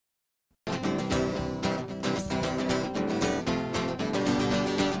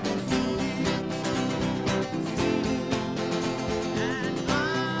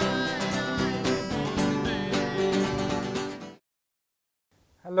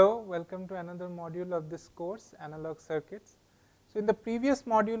Hello, welcome to another module of this course, Analog Circuits. So, in the previous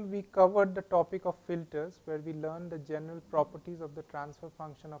module we covered the topic of filters, where we learned the general properties of the transfer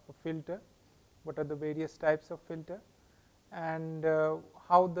function of a filter, what are the various types of filter, and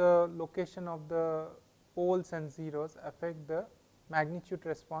how the location of the poles and zeros affect the magnitude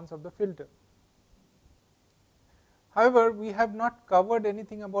response of the filter. However, we have not covered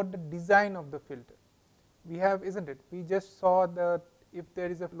anything about the design of the filter. We have, isn't it? We just saw that if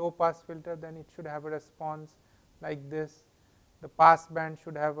there is a low pass filter, then it should have a response like this. The pass band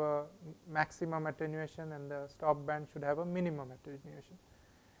should have a maximum attenuation and the stop band should have a minimum attenuation.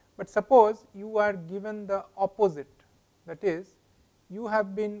 But suppose you are given the opposite, that is, you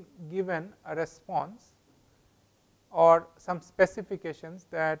have been given a response or some specifications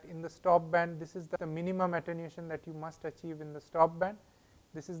that in the stop band this is the minimum attenuation that you must achieve in the stop band,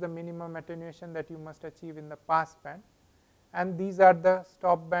 this is the minimum attenuation that you must achieve in the pass band, and these are the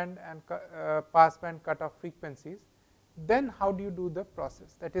stop band and pass band cutoff frequencies. Then how do you do the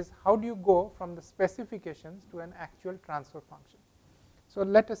process? That is, how do you go from the specifications to an actual transfer function? So,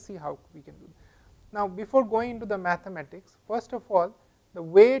 let us see how we can do it. Now, before going into the mathematics, first of all, the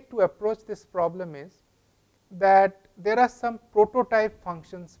way to approach this problem is that there are some prototype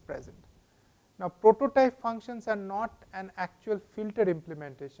functions present. Now, prototype functions are not an actual filter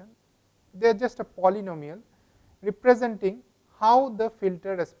implementation, they are just a polynomial representing how the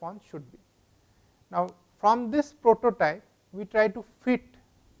filter response should be. Now, from this prototype we try to fit,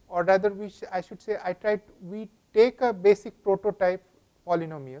 or rather I should say we take a basic prototype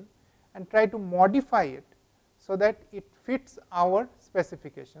polynomial and try to modify it so that it fits our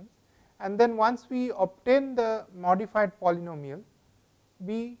specifications, and then once we obtain the modified polynomial,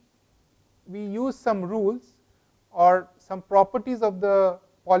 we use some rules or some properties of the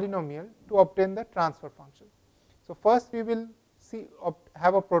polynomial to obtain the transfer function. So, first we will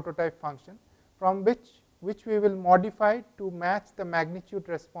have a prototype function from which we will modify to match the magnitude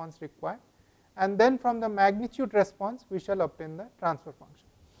response required, and then from the magnitude response we shall obtain the transfer function.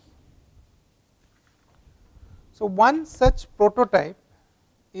 So, one such prototype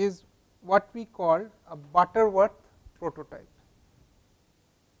is what we call a Butterworth prototype.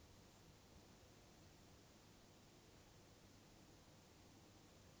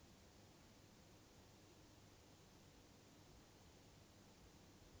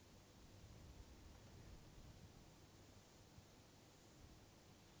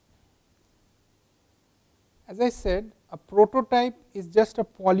 As I said, a prototype is just a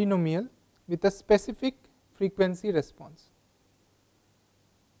polynomial with a specific frequency response.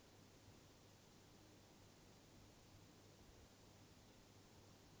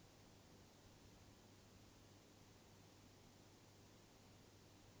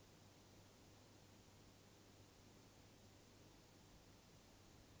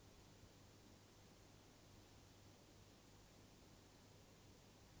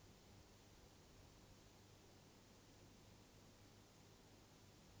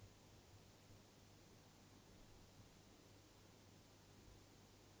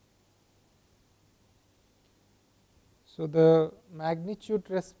 So, the magnitude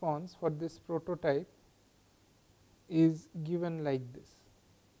response for this prototype is given like this.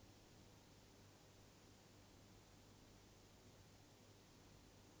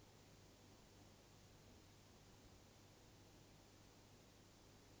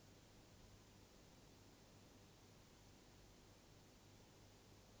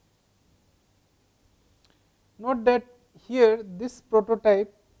 Note that here this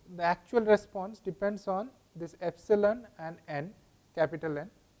prototype, the actual response depends on this epsilon and n, capital N,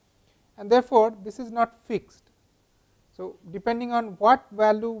 and therefore, this is not fixed. So, depending on what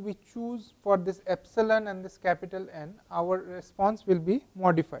value we choose for this epsilon and this capital N, our response will be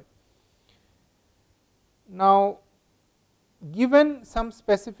modified. Now, given some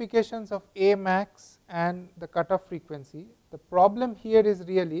specifications of A max and the cutoff frequency, the problem here is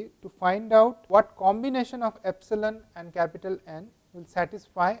really to find out what combination of epsilon and capital N will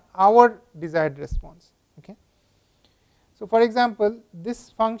satisfy our desired response. Okay. So, for example,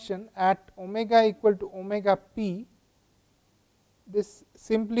 this function at omega equal to omega p, this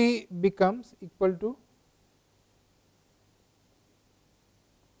simply becomes equal to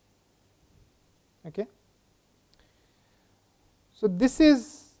okay. So, this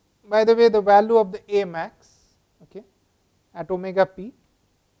is, by the way, the value of the A max, okay, at omega p,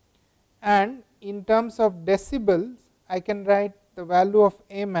 and in terms of decibels I can write the value of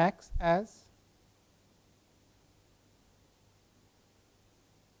A max as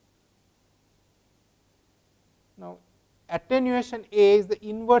now attenuation A is the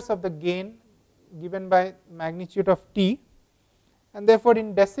inverse of the gain given by magnitude of t, and therefore,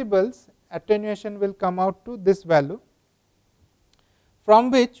 in decibels attenuation will come out to this value,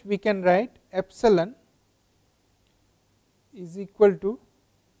 from which we can write epsilon is equal to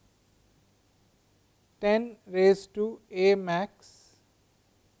 10 raised to a max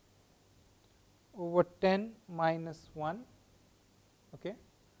over 10 minus 1. Okay.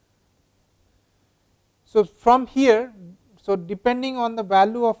 So, from here, so depending on the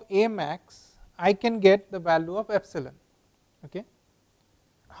value of a max, I can get the value of epsilon. Okay.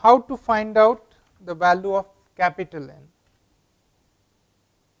 How to find out the value of capital N?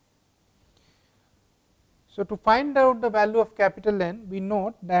 So, to find out the value of capital N, we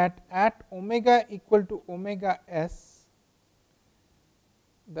note that at omega equal to omega s,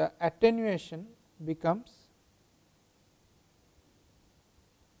 the attenuation becomes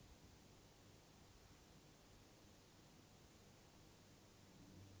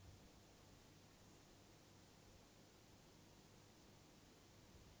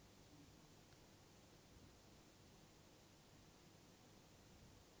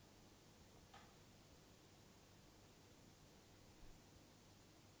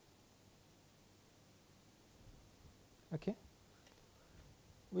okay,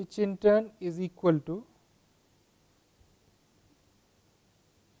 which in turn is equal to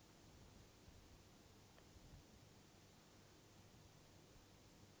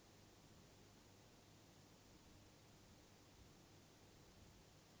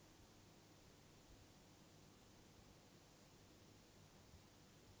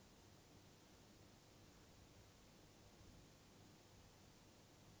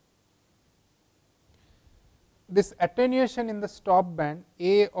this attenuation in the stop band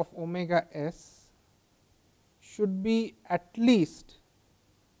A of omega s should be at least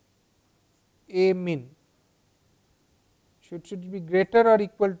A min, should be greater or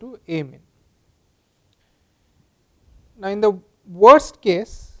equal to A min. Now, in the worst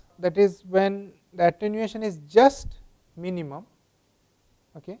case, that is when the attenuation is just minimum,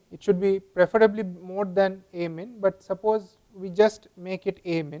 okay, it should be preferably more than A min, but suppose we just make it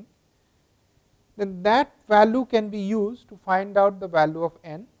A min, then that value can be used to find out the value of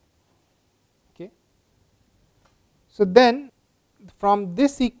N. Okay. So, then from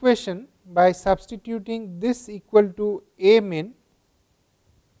this equation, by substituting this equal to A min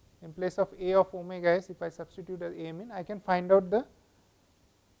in place of A of omega s, if I substitute as A min, I can find out the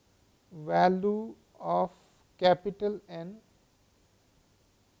value of capital N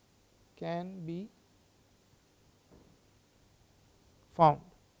can be found.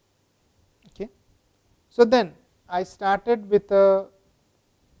 Okay. So, then I started with a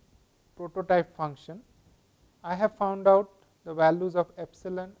prototype function. I have found out the values of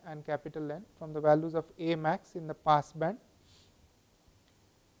epsilon and capital N from the values of A max in the pass band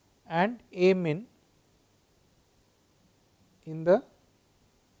and A min in the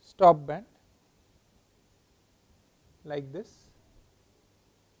stop band, like this.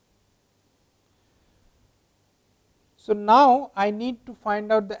 So, now I need to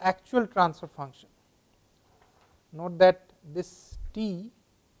find out the actual transfer function. Note that this t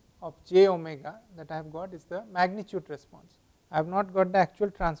of j omega that I have got is the magnitude response. I have not got the actual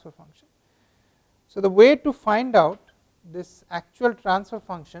transfer function. So, the way to find out this actual transfer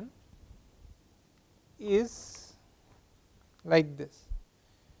function is like this.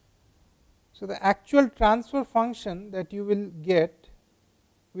 So, the actual transfer function that you will get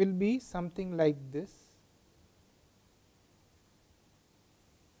will be something like this.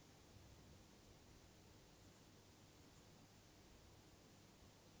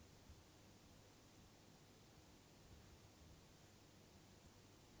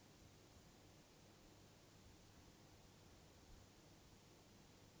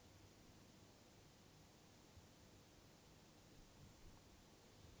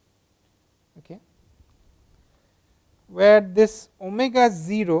 Okay, where this omega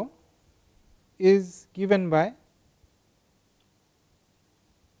 0 is given by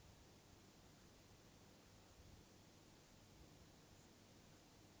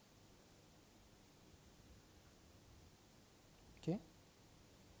okay,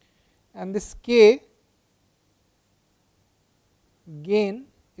 and this k gain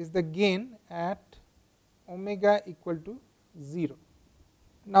is the gain at omega equal to 0.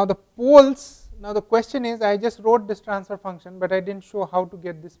 Now, the poles, now the question is, I just wrote this transfer function, but I did not show how to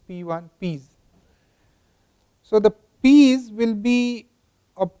get this P1 P's. So, the P's will be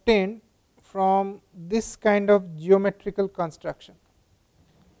obtained from this kind of geometrical construction.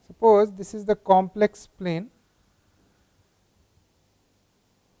 Suppose this is the complex plane,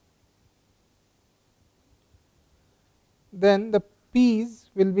 then the P's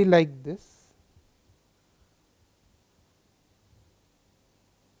will be like this.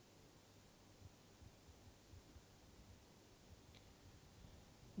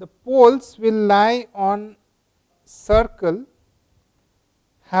 poles will lie on circle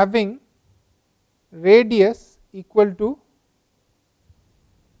having radius equal to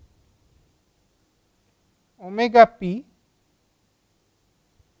omega p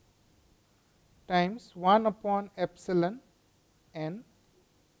times 1 upon epsilon n.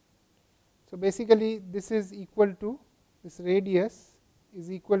 So, basically this is equal to, this radius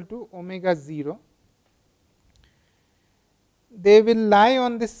is equal to omega 0. They will lie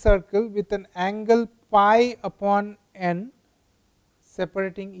on this circle with an angle pi upon n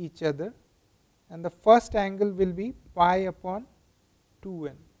separating each other, and the first angle will be pi upon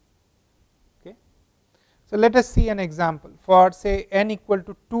 2n. Okay. So, let us see an example for say n equal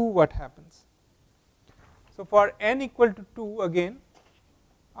to 2, what happens. So, for n equal to 2, again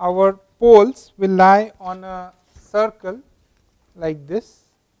our poles will lie on a circle like this,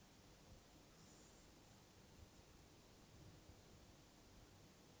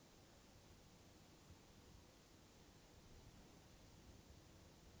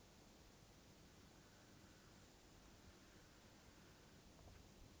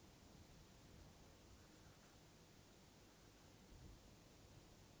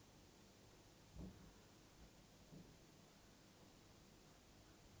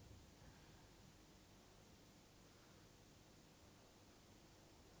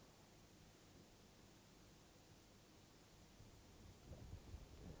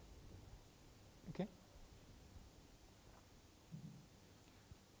 okay.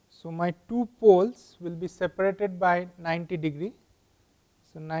 So, my two poles will be separated by 90 degree.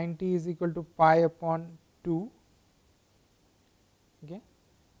 So, 90 is equal to pi upon 2, okay.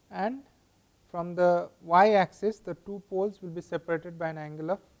 And from the y axis the two poles will be separated by an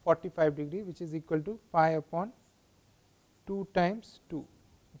angle of 45 degree, which is equal to pi upon 2 times 2.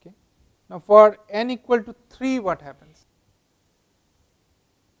 Okay. Now, for n equal to 3, what happens?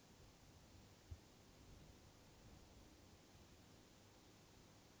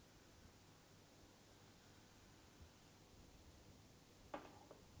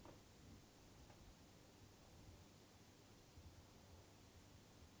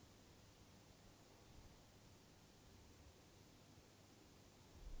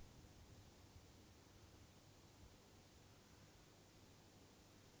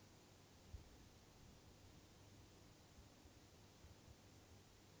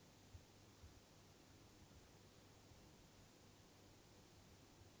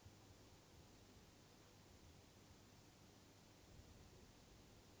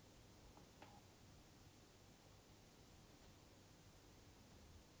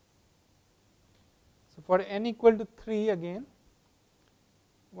 So, for n equal to 3, again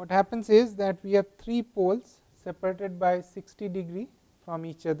what happens is that we have 3 poles separated by 60 degree from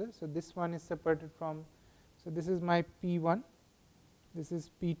each other. So, this one is separated from, so this is my P1, this is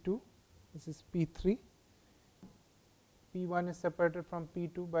P2, this is P3. P1 is separated from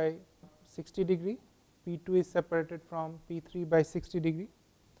P2 by 60 degree, P2 is separated from P3 by 60 degree,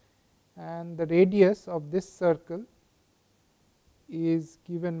 and the radius of this circle is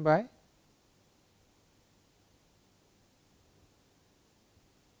given by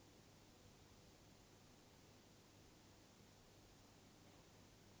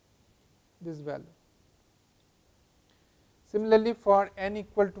this value. Similarly, for n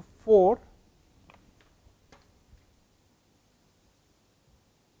equal to 4,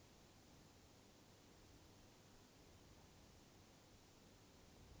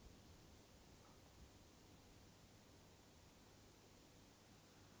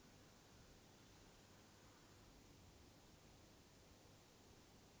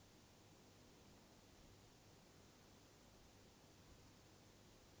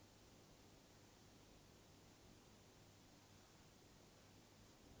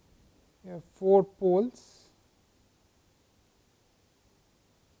 you have 4 poles .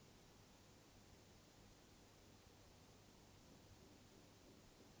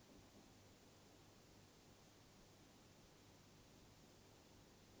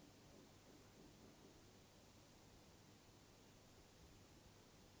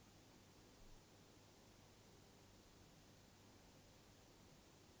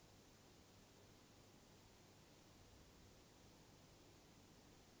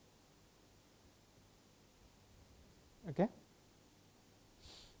 Okay.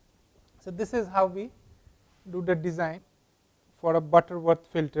 So, this is how we do the design for a Butterworth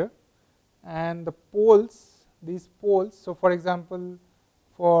filter, and the poles, these poles. So, for example,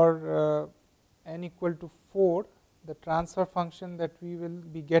 for n equal to 4, the transfer function that we will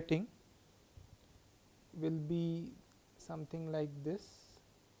be getting will be something like this.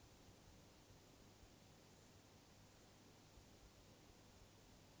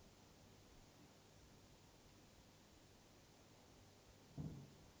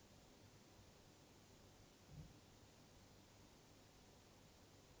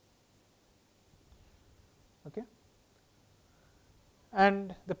 Okay.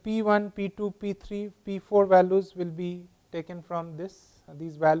 And the P1, P2, P3, P4 values will be taken from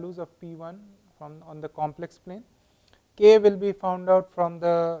these values of P1 from on the complex plane. K will be found out from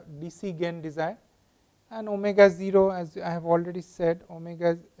the DC gain design, and omega 0, as I have already said,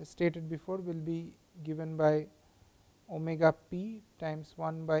 omega stated before, will be given by omega p times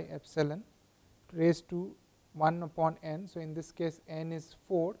 1 by epsilon raised to 1 upon n. So, in this case n is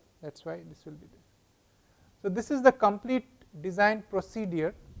 4, that is why this will be there. So, this is the complete design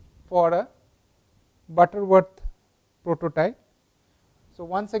procedure for a Butterworth prototype. So,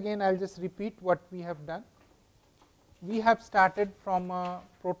 once again I will just repeat what we have done. We have started from a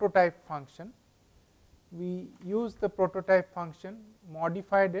prototype function. We used the prototype function,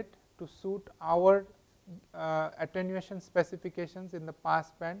 modified it to suit our attenuation specifications in the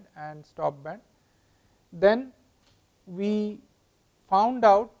pass band and stop band. Then we found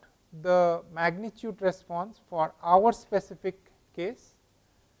out the magnitude response for our specific case,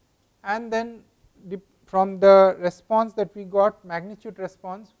 and then from the response that we got, magnitude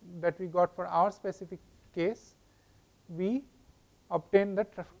response that we got for our specific case, we obtain the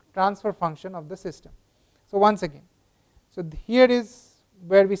transfer function of the system. So, once again, so here is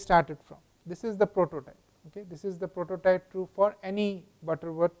where we started from. This is the prototype. Okay, this is the prototype true for any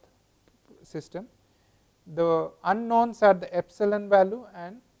Butterworth system. The unknowns are the epsilon value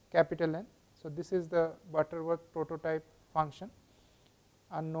and capital N. So, this is the Butterworth prototype function,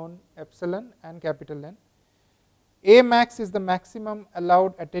 unknown epsilon and capital N. A max is the maximum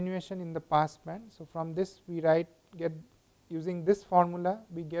allowed attenuation in the pass band. So, from this we get using this formula,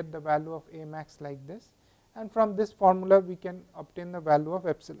 we get the value of A max like this, and from this formula we can obtain the value of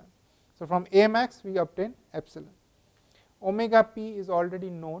epsilon. So, from A max we obtain epsilon. Omega p is already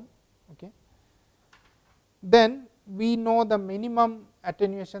known. Okay. Then we know the minimum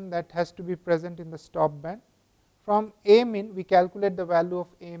attenuation that has to be present in the stop band. From A min we calculate the value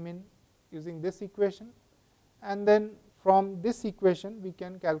of A min using this equation, and then from this equation we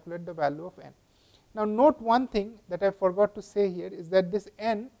can calculate the value of n. Now, note one thing that I forgot to say here is that this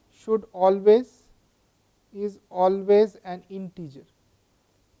n should always an integer.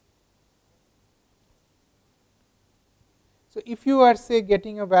 So, if you are say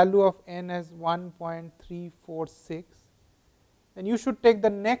getting a value of n as 1.346, then you should take the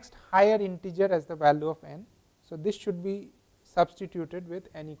next higher integer as the value of n. So, this should be substituted with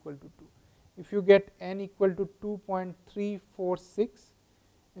n equal to 2. If you get n equal to 2.346,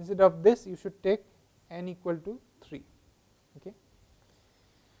 instead of this you should take n equal to 3. Okay.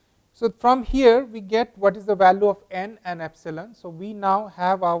 So, from here we get what is the value of n and epsilon. So, we now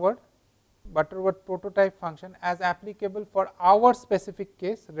have our Butterworth prototype function as applicable for our specific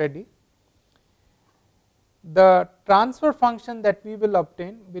case ready. The transfer function that we will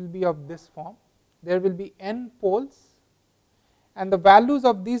obtain will be of this form. There will be n poles, and the values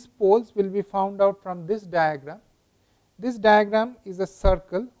of these poles will be found out from this diagram. This diagram is a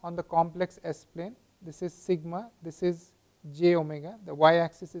circle on the complex S plane. This is sigma, this is j omega, the y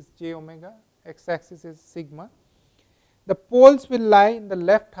axis is j omega, x axis is sigma. The poles will lie in the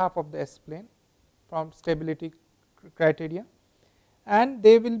left half of the S plane from stability criteria, and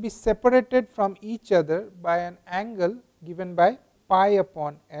they will be separated from each other by an angle given by pi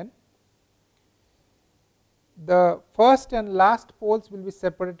upon n. The first and last poles will be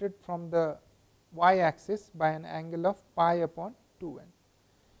separated from the y axis by an angle of pi upon 2n.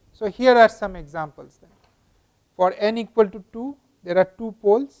 So, here are some examples then. For n equal to 2, there are 2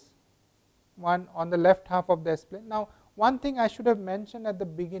 poles, one on the left half of the S plane. Now, one thing I should have mentioned at the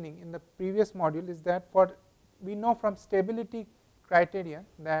beginning in the previous module is that we know from stability criteria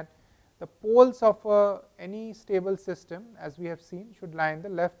that the poles of any stable system, as we have seen, should lie in the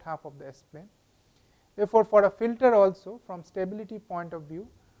left half of the S plane. Therefore, for a filter also, from stability point of view,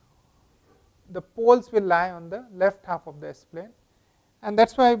 the poles will lie on the left half of the S plane, and that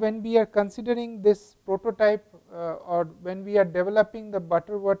is why when we are considering this prototype or when we are developing the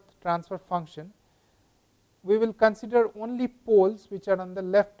Butterworth transfer function, we will consider only poles which are on the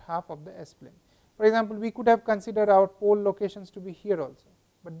left half of the S plane. For example, we could have considered our pole locations to be here also,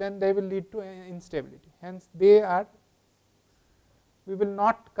 but then they will lead to instability. Hence, we will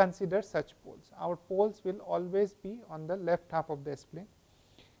not consider such poles. Our poles will always be on the left half of the S plane.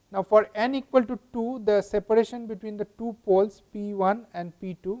 Now, for n equal to 2, the separation between the 2 poles P1 and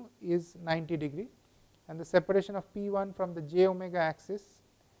P2 is 90 degree, and the separation of P1 from the j omega axis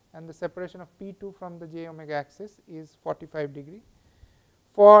and the separation of P2 from the j omega axis is 45 degree.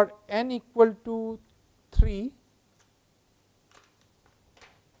 For n equal to 3,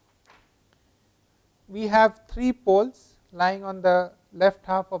 we have 3 poles lying on the left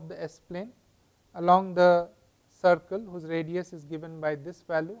half of the S plane along the circle whose radius is given by this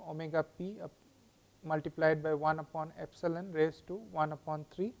value omega p multiplied by 1 upon epsilon raised to 1 upon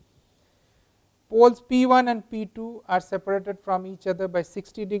 3. Poles P1 and P2 are separated from each other by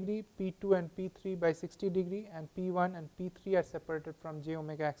 60 degree, P2 and P3 by 60 degree, and P1 and P3 are separated from j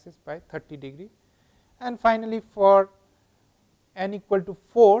omega axis by 30 degree. And finally, for n equal to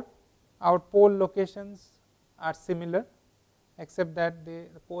 4, our pole locations are similar, except that the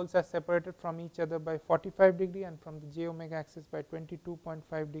poles are separated from each other by 45 degree and from the j omega axis by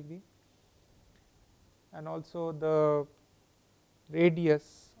 22.5 degree, and also the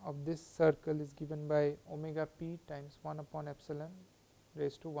radius of this circle is given by omega p times 1 upon epsilon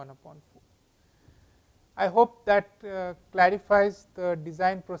raised to 1 upon 4. I hope that clarifies the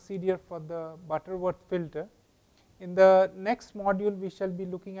design procedure for the Butterworth filter. In the next module, we shall be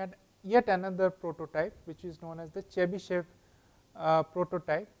looking at yet another prototype, which is known as the Chebyshev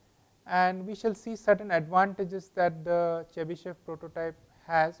prototype, and we shall see certain advantages that the Chebyshev prototype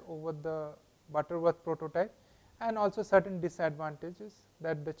has over the Butterworth prototype, and also certain disadvantages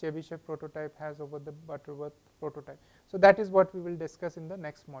that the Chebyshev prototype has over the Butterworth prototype. So, that is what we will discuss in the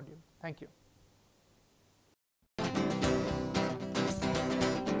next module. Thank you.